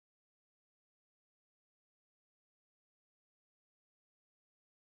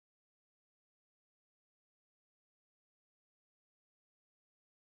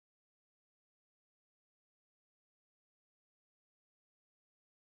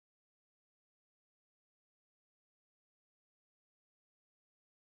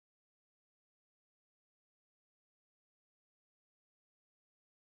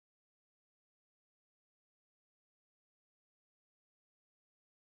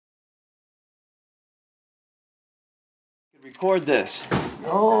Record this.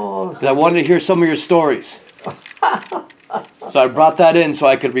 Oh, 'Cause I wanted to hear some of your stories. So I brought that in so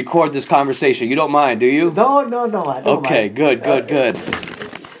I could record this conversation. You don't mind, do you? no, I don't Okay, mind. good.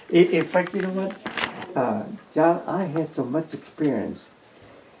 In fact, you know what, John, I had so much experience.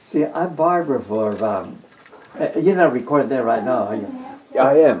 See, I'm barber for, you're not recording that right now, are you?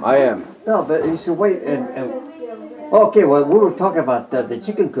 I am. No, but you should wait okay, well, we were talking about the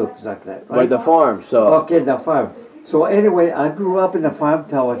chicken coops like that, Right, right? the farm, so. Okay, the farm. So anyway, I grew up in the farm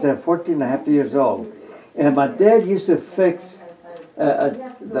till I was 14 and a half years old. And my dad used to fix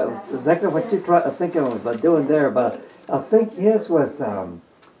exactly what you're thinking about doing there, but I think his was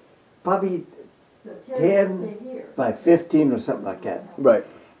probably 10 by 15 or something like that. Right.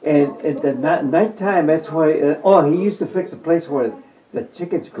 And at the nighttime, that's why, he used to fix a place where the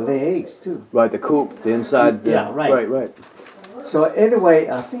chickens could lay eggs too. Right, the coop, the inside. Yeah, right. Right. So anyway,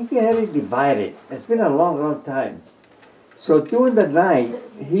 I think he had it divided. It's been a long time. So during the night,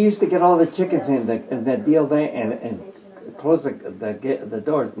 he used to get all the chickens in the deal there and close the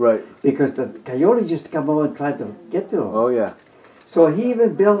doors. Right. Because the coyotes used to come over and try to get to him. Oh, yeah. So he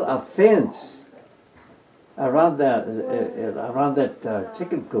even built a fence around that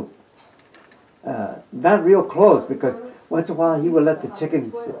chicken coop. Not real close, because once in a while he would let the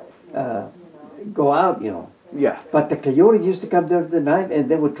chickens go out, you know. Yeah. But the coyote used to come during the night, and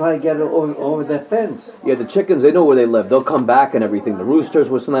they would try to get over that fence. Yeah, the chickens, they know where they live. They'll come back and everything. The roosters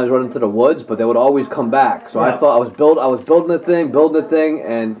would sometimes run into the woods, but they would always come back. So Yeah. I thought I was building the thing,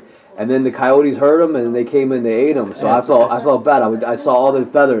 and then the coyotes heard them, and they came in, they ate them. So I felt bad. I saw all the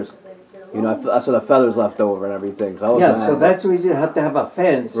feathers. You know, I saw the feathers left over and everything. So I was mad. So that's the reason you have to have a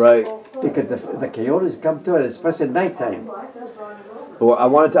fence. Right. Because the coyotes come to it, especially at nighttime. Well, I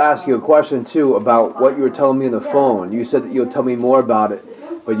wanted to ask you a question too about what you were telling me on the phone. You said that you'll tell me more about it,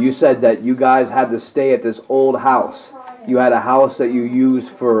 but you said that you guys had to stay at this old house. You had a house that you used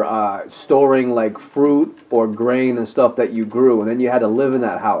for storing like fruit or grain and stuff that you grew, and then you had to live in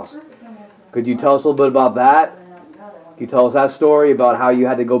that house. Could you tell us a little bit about that? Can you tell us that story about how you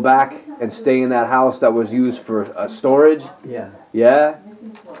had to go back and stay in that house that was used for storage? Yeah. Yeah?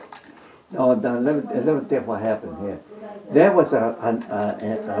 No, let me tell you what happened here. There was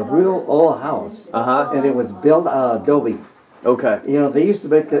a real old house, and it was built out of adobe. Okay. You know, they used to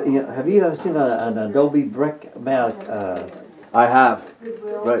make. Have you ever seen an adobe brick made? I have.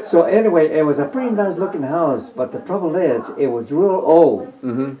 Right. So anyway, it was a pretty nice looking house, but the trouble is, it was real old.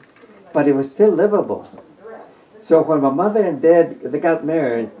 Mm-hmm. But it was still livable. So when my mother and dad they got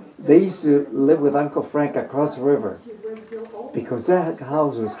married, they used to live with Uncle Frank across the river, because that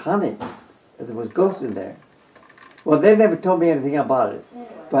house was haunted. There was ghosts in there. Well, they never told me anything about it.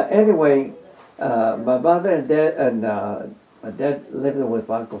 But anyway, my mother and dad my dad lived with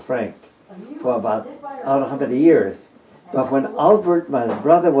Uncle Frank for about I don't know how many years. But when Albert, my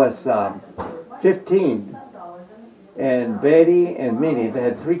brother, was 15, and Betty and Minnie, they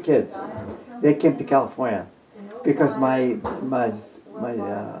had 3 kids. They came to California because my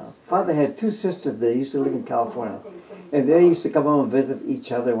father had 2 sisters that used to live in California, and they used to come home and visit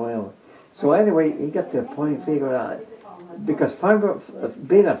each other. So anyway, he got to the point he figured out, because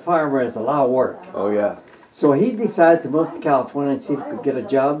being a farmer is a lot of work. Oh, yeah. So he decided to move to California and see if he could get a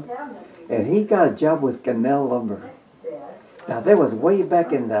job, and he got a job with Canal Lumber. Now that was way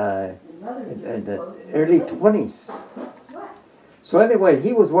back in the early 20s. So anyway,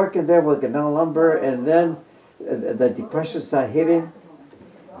 he was working there with Canal Lumber, and then the Depression started hitting.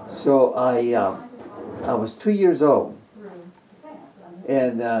 So I was 2 years old.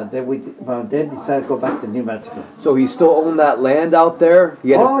 And then my dad decided to go back to New Mexico. So he still owned that land out there?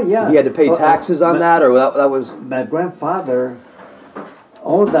 Yeah. He had to pay taxes on that, or that was... My grandfather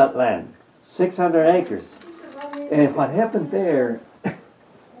owned that land, 600 acres. And what happened there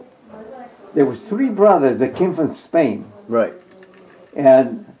was 3 brothers that came from Spain. Right.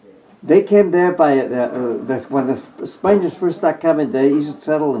 And they came there by, when the Spaniards first started coming, they used to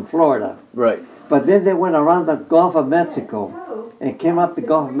settle in Florida. Right. But then they went around the Gulf of Mexico and came up the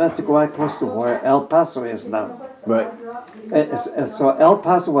Gulf of Mexico right close to where El Paso is now. Right. And so El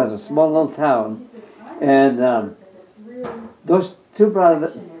Paso was a small little town, and those 3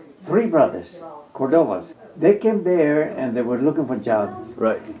 brothers, Cordovas, they came there and they were looking for jobs.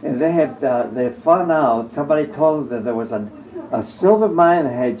 Right. And they found out, somebody told them that there was a silver mine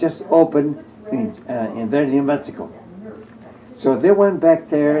that had just opened in there in New Mexico. So they went back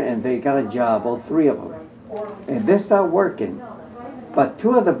there and they got a job, all 3 of them. And they started working. But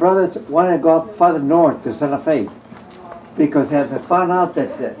 2 of the brothers wanted to go up farther north to Santa Fe, because they found out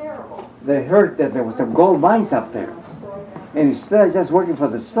that they heard that there was some gold mines up there. And instead of just working for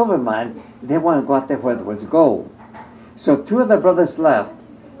the silver mine, they wanted to go out there where there was gold. So two of the brothers left,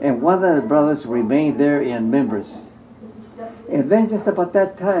 and one of the brothers remained there in Mimbres. And then just about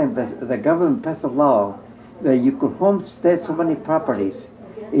that time, the government passed a law that you could homestead so many properties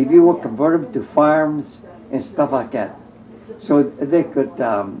if you would convert them to farms and stuff like that. So they could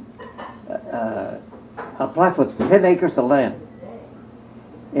apply for 10 acres of land.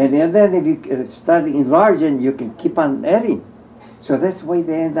 And then if you start enlarging, you can keep on adding. So that's why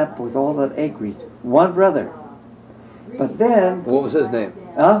they end up with all that acreage. One brother. But then... What was his name?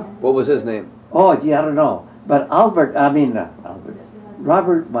 Huh? What was his name? Oh, gee, I don't know. But Robert,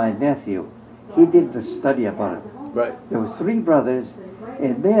 my nephew, he did the study about it. Right. There was 3 brothers,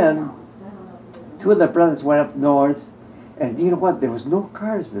 and then 2 of the brothers went up north, and you know what? There was no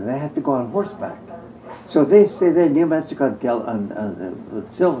cars there. They had to go on horseback. So they stayed there in New Mexico until on the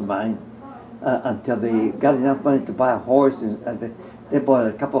silver mine, until they got enough money to buy a horse, and they bought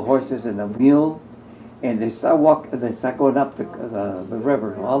a couple of horses and a mule, and they start going up the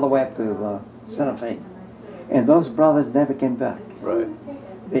river all the way up to Santa Fe, and those brothers never came back. Right.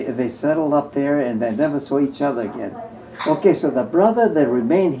 They settled up there, and they never saw each other again. Okay, so the brother that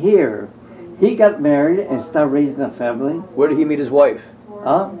remained here, he got married and started raising a family. Where did he meet his wife?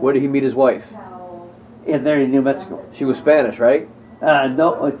 Huh? Where did he meet his wife? There in New Mexico. She was Spanish, right?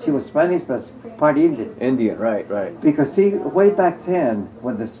 No, she was Spanish, but part Indian. Indian, right. Because see, way back then,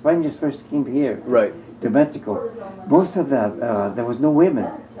 when the Spaniards first came here, right, to Mexico, most of that there was no women.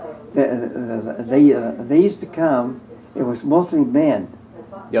 They used to come. It was mostly men.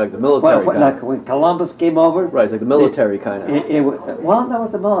 Yeah, like the military. Well, like when Columbus came over. Right, it's like the military kind of. Well, that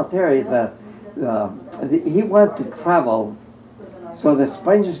was the military. He wanted to travel, so the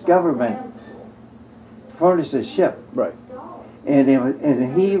Spanish government furnished a ship. Right. And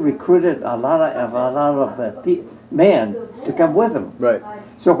he recruited a lot of the men to come with him. Right.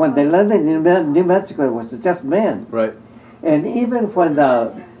 So when they landed in New Mexico, it was just men. Right. And even when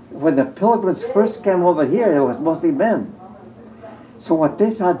the Pilgrims first came over here, it was mostly men. So what they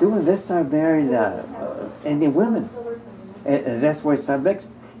started doing, they started marrying Indian women, and that's where it started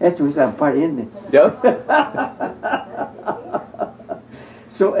mixing. That's where we started part Indian. Yep.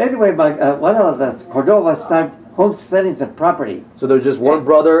 So anyway, one of the Cordova started homesteading some property. So there's just one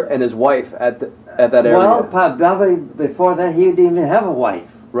brother and his wife at that area. Well, probably before that, he didn't even have a wife.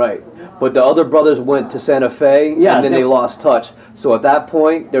 Right. But the other brothers went to Santa Fe, and then they lost touch. So at that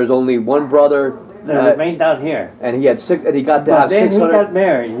point, there's only one brother that remained down here. And he had and he got to have 600. Then he got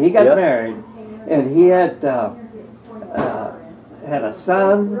married. He got married, and he had a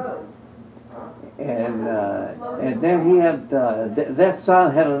son, and then he had that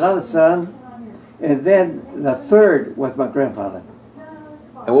son had another son, and then the third was my grandfather.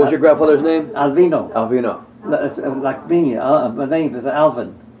 And what was your grandfather's name? Alvino. Alvino. Like me, my name is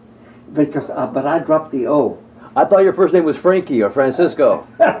Alvin, because but I dropped the O. I thought your first name was Frankie or Francisco.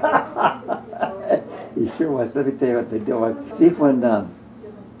 He sure was. Let me tell you what they do. See,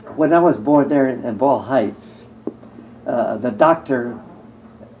 when I was born there in Ball Heights, the doctor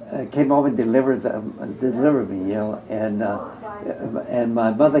came over and delivered me, you know, and my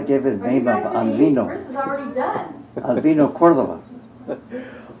mother gave it the name of Alvino. This is already done. Alvino Cordova.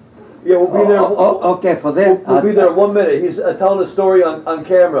 Yeah, we'll be there. Okay, for then. We'll be there in 1 minute. He's telling a story on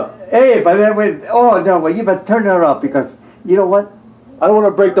camera. Hey, but then well, you better turn it off, because you know what? I don't want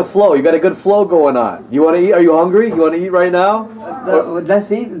to break the flow. You got a good flow going on. You want to eat? Are you hungry? You want to eat right now?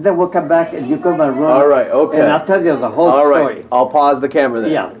 Let's eat, then we'll come back and you go to my room. All right, okay. And I'll tell you the whole story. All right, I'll pause the camera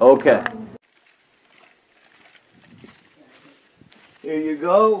then. Yeah. Okay. Here you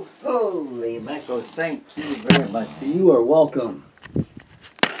go. Holy mackerel, thank you very much. You are welcome.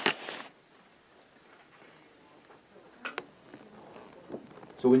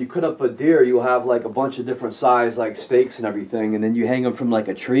 So when you cut up a deer, you'll have like a bunch of different size, like steaks and everything, and then you hang them from like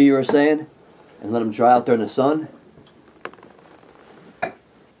a tree, you were saying, and let them dry out there in the sun?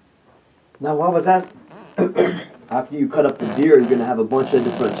 Now, what was that? After you cut up the deer, you're going to have a bunch of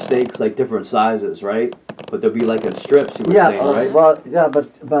different steaks, like different sizes, right? But they'll be like in strips, you were saying, right? Well, yeah, but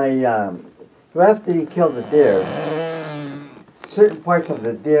after you kill the deer, certain parts of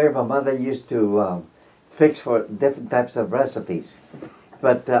the deer my mother used to fix for different types of recipes.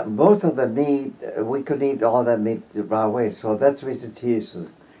 But most of the meat, we couldn't eat all that meat the raw way, so that's the reason she used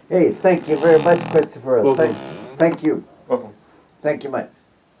to. Hey, thank you very much, Christopher. Thank you. Welcome. Thank you much.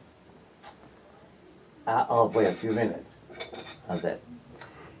 I'll wait a few minutes on that.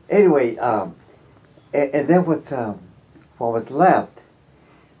 Anyway, and then what was left,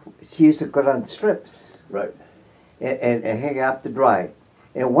 she used to cut on strips. Right. And hang out to dry.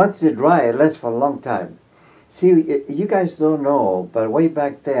 And once it dry, it lasts for a long time. See, you guys don't know, but way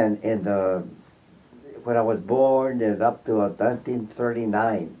back then, when I was born and up to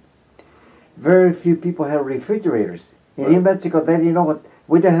 1939, very few people had refrigerators. In New Mexico, they didn't know what,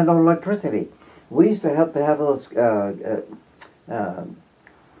 we didn't have no electricity. We used to have those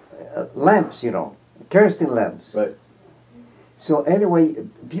lamps, you know, kerosene lamps. Right. So anyway,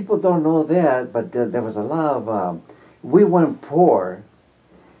 people don't know that, but there was a lot of, we weren't poor,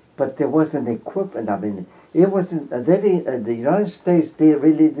 but there wasn't equipment. I mean, it wasn't, the United States, they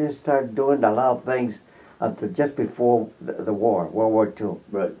really didn't start doing a lot of things until just before the war, World War II.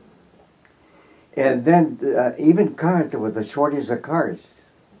 Right. And then even cars, there was a shortage of cars.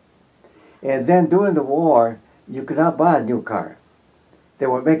 And then during the war, you could not buy a new car. They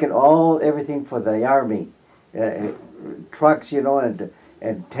were making everything for the army. Trucks, you know,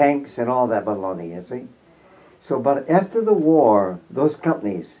 and tanks and all that baloney, you see. So, but after the war, those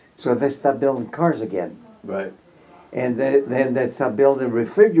companies, so they stopped building cars again. Right. And then they stopped building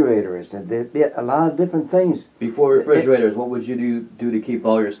refrigerators, and they did a lot of different things. Before refrigerators, what would you do to keep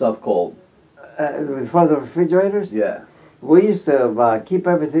all your stuff cold? Before the refrigerators? Yeah. We used to keep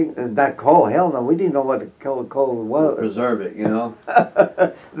everything not cold. Hell no, we didn't know what cold was. Preserve it, you know?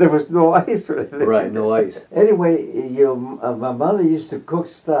 There was no ice or anything. Right, no ice. Anyway, my mother used to cook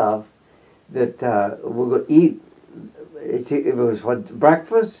stuff that we would eat. It was for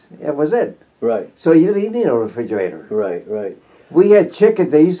breakfast, it was it. Right. So you didn't need a refrigerator. Right, right. We had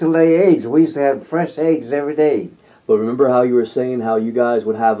chickens, they used to lay eggs. We used to have fresh eggs every day. But remember how you were saying how you guys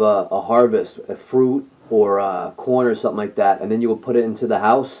would have a harvest, a fruit or corn or something like that, and then you would put it into the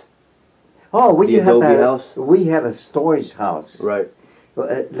house? Oh, we the adobe house? We had a storage house. Right. Well,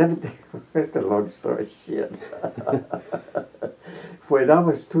 let me tell you, it's a long story, shit. When I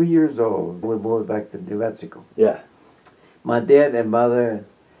was 2 years old, we moved back to New Mexico. Yeah. My dad and mother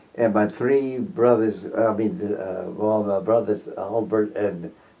and my three brothers, my brothers, Albert,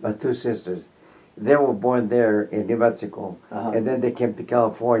 and my two sisters, they were born there in New Mexico. And then they came to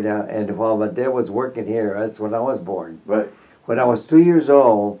California, and while my dad was working here, that's when I was born. Right. When I was 2 years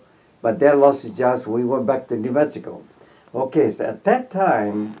old, my dad lost his job, so we went back to New Mexico. Okay, so at that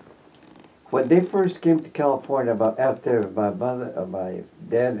time, when they first came to California, about after my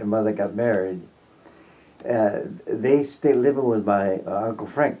dad and mother got married, they stayed living with my Uncle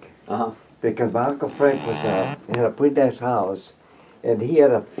Frank. Because my Uncle Frank had a pretty nice house, and he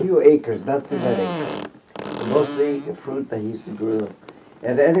had a few acres, not too many. Mostly fruit that he used to grow.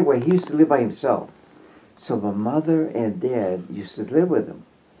 And anyway, he used to live by himself. So my mother and dad used to live with him.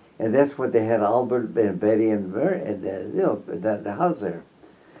 And that's what they had, Albert and Betty and the house there.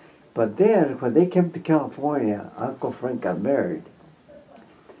 But then, when they came to California, Uncle Frank got married.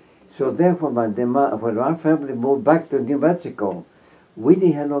 So then when our family moved back to New Mexico, we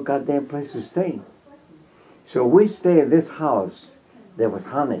didn't have no goddamn place to stay. So we stayed in this house that was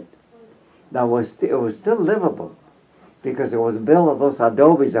haunted. Now, it was still livable, because it was built of those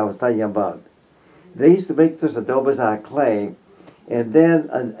adobes I was telling you about. They used to make those adobes out of clay, and then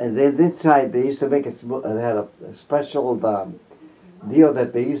inside they used to make they had a special deal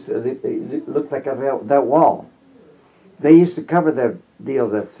that they used to, it looked like that wall. They used to cover that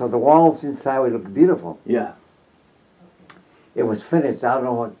deal, so the walls inside would look beautiful. Yeah. It was finished, I don't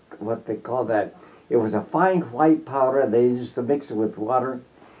know what they call that. It was a fine white powder, they used to mix it with water,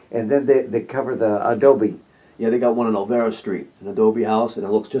 and then they cover the adobe. Yeah, they got one on Elvira Street, an adobe house, and it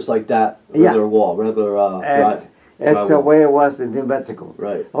looks just like that, regular wall, regular That's the way it was in New Mexico.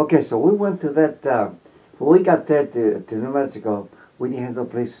 Right. Okay, so we went to that, when we got there to New Mexico, we didn't have no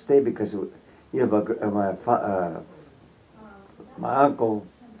place to stay because, my uncle,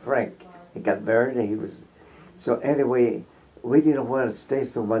 Frank, he got married and he was, so anyway, we didn't want to stay,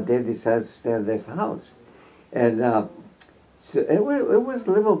 so my dad decided to stay in this house. And so it was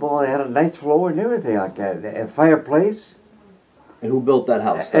livable. It had a nice floor and everything like that, a fireplace. And who built that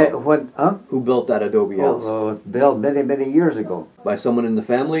house? Who built that adobe house? It was built many, many years ago. By someone in the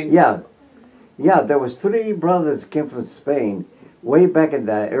family? Yeah. Yeah, there was three brothers that came from Spain way back in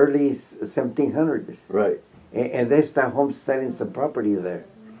the early 1700s. Right. And they started homesteading some property there.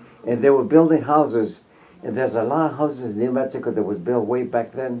 And they were building houses. And there's a lot of houses in New Mexico that was built way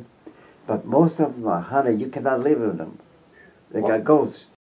back then. But most of them are haunted. You cannot live in them. They got ghosts.